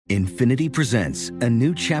Infinity presents a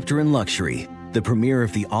new chapter in luxury, the premiere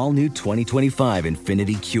of the all-new 2025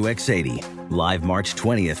 Infinity QX80, live March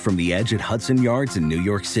 20th from the Edge at Hudson Yards in New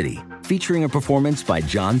York City, featuring a performance by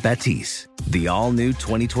Jon Batiste. The all-new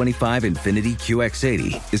 2025 Infinity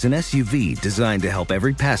QX80 is an SUV designed to help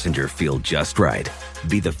every passenger feel just right.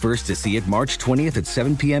 Be the first to see it March 20th at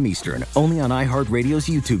 7 p.m. Eastern, only on iHeartRadio's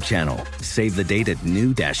YouTube channel. Save the date at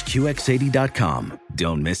new-QX80.com.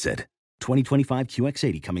 Don't miss it. 2025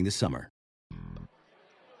 QX80 coming this summer.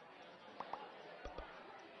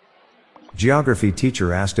 Geography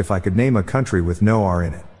teacher asked if I could name a country with no R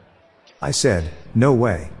in it. I said, no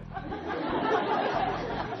way.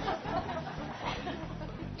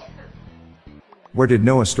 Where did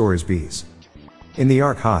Noah store his bees? In the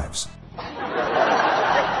archives.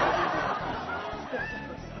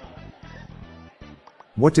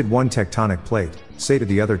 What did one tectonic plate say to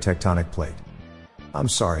the other tectonic plate? I'm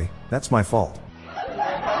sorry, that's my fault.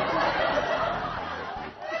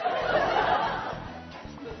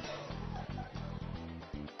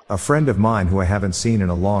 A friend of mine who I haven't seen in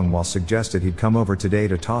a long while suggested he'd come over today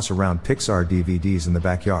to toss around Pixar DVDs in the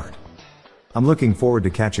backyard. I'm looking forward to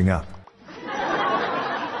catching up.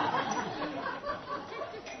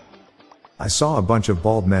 I saw a bunch of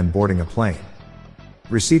bald men boarding a plane.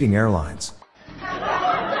 Receding airlines.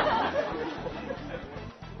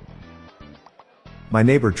 My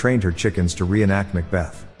neighbor trained her chickens to reenact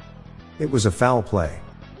Macbeth. It was a foul play.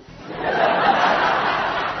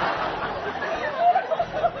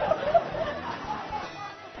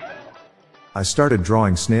 I started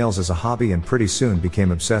drawing snails as a hobby and pretty soon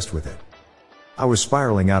became obsessed with it. I was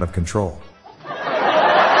spiraling out of control.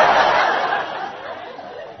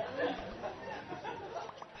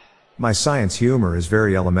 My science humor is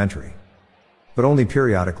very elementary. But only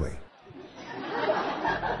periodically.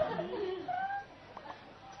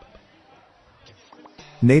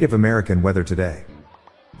 Native American weather today.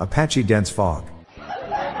 A patchy dense fog.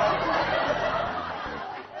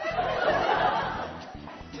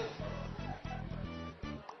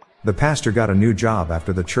 The pastor got a new job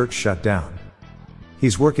after the church shut down.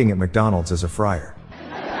 He's working at McDonald's as a fryer.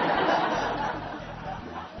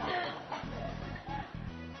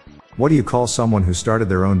 What do you call someone who started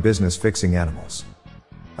their own business fixing animals?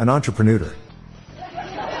 An entrepreneur.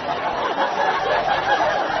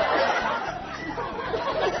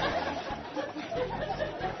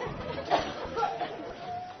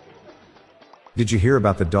 Did you hear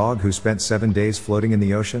about the dog who spent 7 days floating in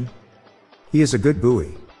the ocean? He is a good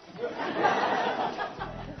buoy.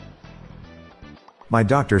 My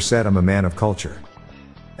doctor said I'm a man of culture.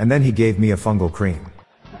 And then he gave me a fungal cream.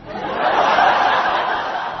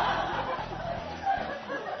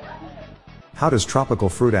 How does tropical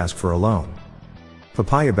fruit ask for a loan?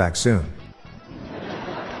 Papaya back soon.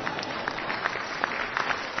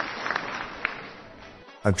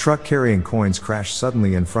 A truck carrying coins crashed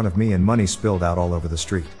suddenly in front of me and money spilled out all over the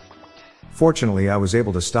street. Fortunately, I was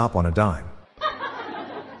able to stop on a dime.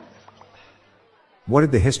 What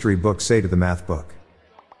did the history book say to the math book?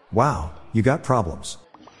 Wow, you got problems.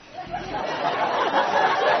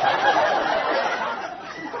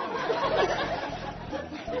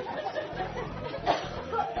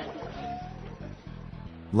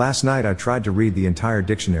 Last night I tried to read the entire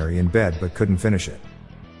dictionary in bed but couldn't finish it.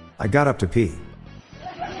 I got up to pee.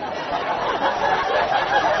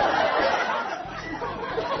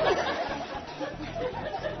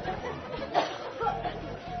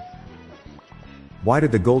 Why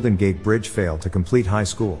did the Golden Gate Bridge fail to complete high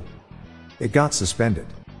school? It got suspended.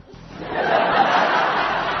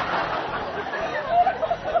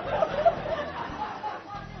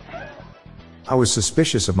 I was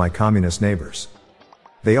suspicious of my communist neighbors.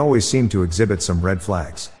 They always seemed to exhibit some red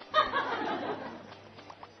flags.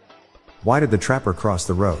 Why did the trapper cross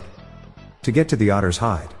the road? To get to the otter's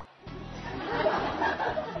hide.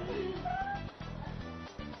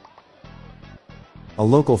 A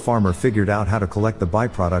local farmer figured out how to collect the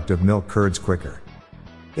byproduct of milk curds quicker.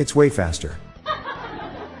 It's way faster.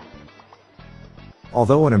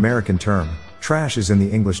 Although an American term, trash is in the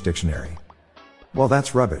English dictionary. Well,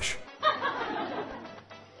 that's rubbish.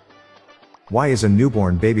 Why is a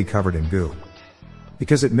newborn baby covered in goo?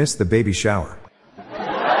 Because it missed the baby shower.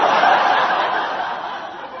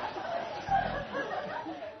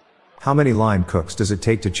 How many lime cooks does it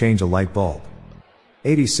take to change a light bulb?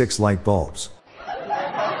 86 light bulbs.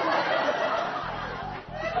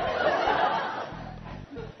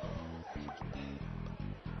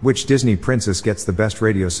 Which Disney princess gets the best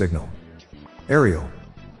radio signal? Ariel.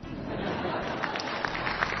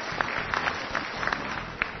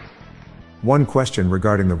 One question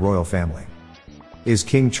regarding the royal family. Is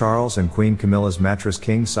King Charles and Queen Camilla's mattress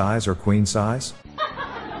king size or queen size?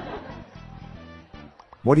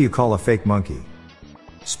 What do you call a fake monkey?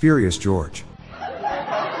 Spurious George.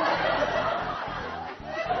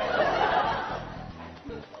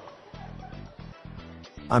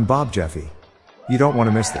 I'm Bob Jeffy. You don't want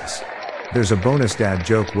to miss this. There's a bonus dad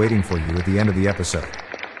joke waiting for you at the end of the episode.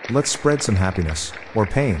 Let's spread some happiness, or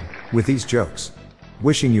pain, with these jokes.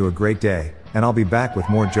 Wishing you a great day, and I'll be back with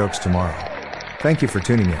more jokes tomorrow. Thank you for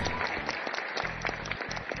tuning in.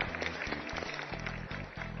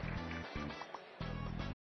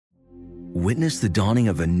 Witness the dawning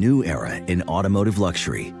of a new era in automotive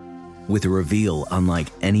luxury with a reveal unlike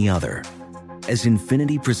any other as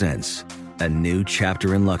Infiniti presents a new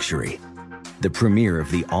chapter in luxury, the premiere of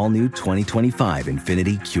the all-new 2025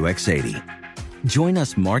 Infiniti QX80. Join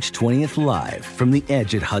us March 20th live from the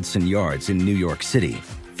Edge at Hudson Yards in New York City,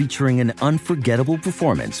 featuring an unforgettable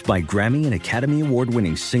performance by Grammy and Academy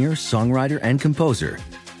Award-winning singer, songwriter, and composer,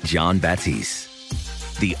 Jon Batiste.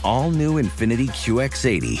 The all-new Infiniti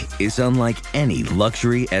QX80 is unlike any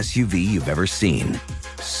luxury SUV you've ever seen.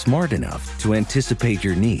 Smart enough to anticipate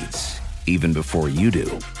your needs, even before you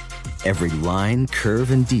do. Every line, curve,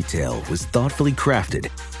 and detail was thoughtfully crafted,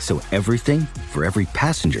 so everything for every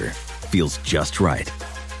passenger feels just right.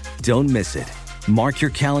 Don't miss it. Mark your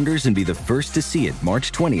calendars and be the first to see it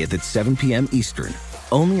March 20th at 7 p.m. Eastern,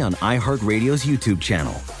 only on iHeartRadio's YouTube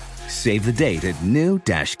channel. Save the date at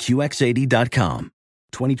new-QX80.com.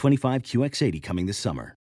 2025 QX80 coming this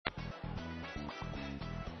summer.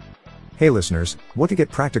 Hey listeners, want to get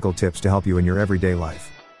practical tips to help you in your everyday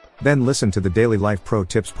life? Then listen to the Daily Life Pro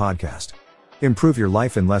Tips podcast. Improve your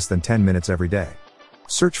life in less than 10 minutes every day.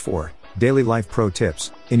 Search for Daily Life Pro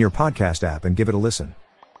Tips in your podcast app and give it a listen.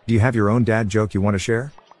 Do you have your own dad joke you want to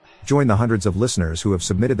share? Join the hundreds of listeners who have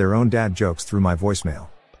submitted their own dad jokes through my voicemail.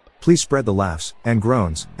 Please spread the laughs and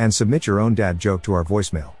groans and submit your own dad joke to our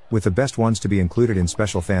voicemail, with the best ones to be included in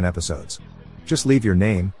special fan episodes. Just leave your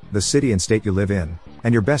name, the city and state you live in,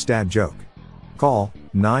 and your best dad joke. Call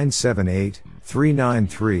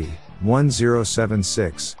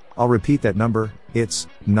 978-393-1076. I'll repeat that number, it's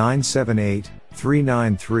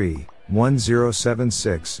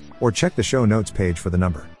 978-393-1076, or check the show notes page for the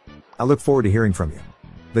number. I look forward to hearing from you.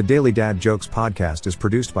 The Daily Dad Jokes podcast is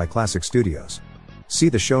produced by Classic Studios. See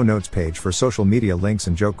the show notes page for social media links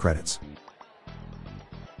and joke credits.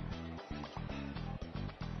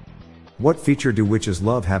 What feature do witches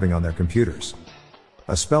love having on their computers?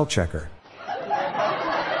 A spell checker.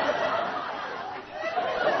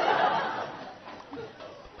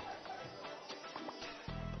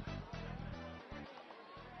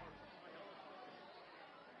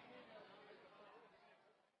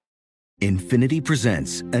 Infiniti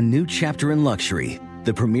presents a new chapter in luxury,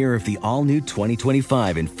 the premiere of the all-new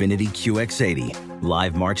 2025 Infiniti QX80,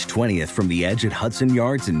 live March 20th from the Edge at Hudson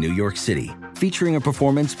Yards in New York City, featuring a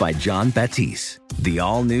performance by Jon Batiste. The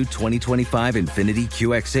all-new 2025 Infiniti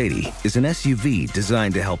QX80 is an SUV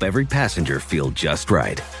designed to help every passenger feel just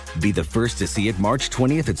right. Be the first to see it March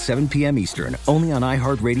 20th at 7 p.m. Eastern, only on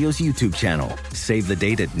iHeartRadio's YouTube channel. Save the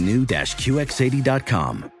date at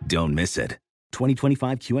new-QX80.com. Don't miss it.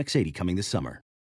 2025 QX80 coming this summer.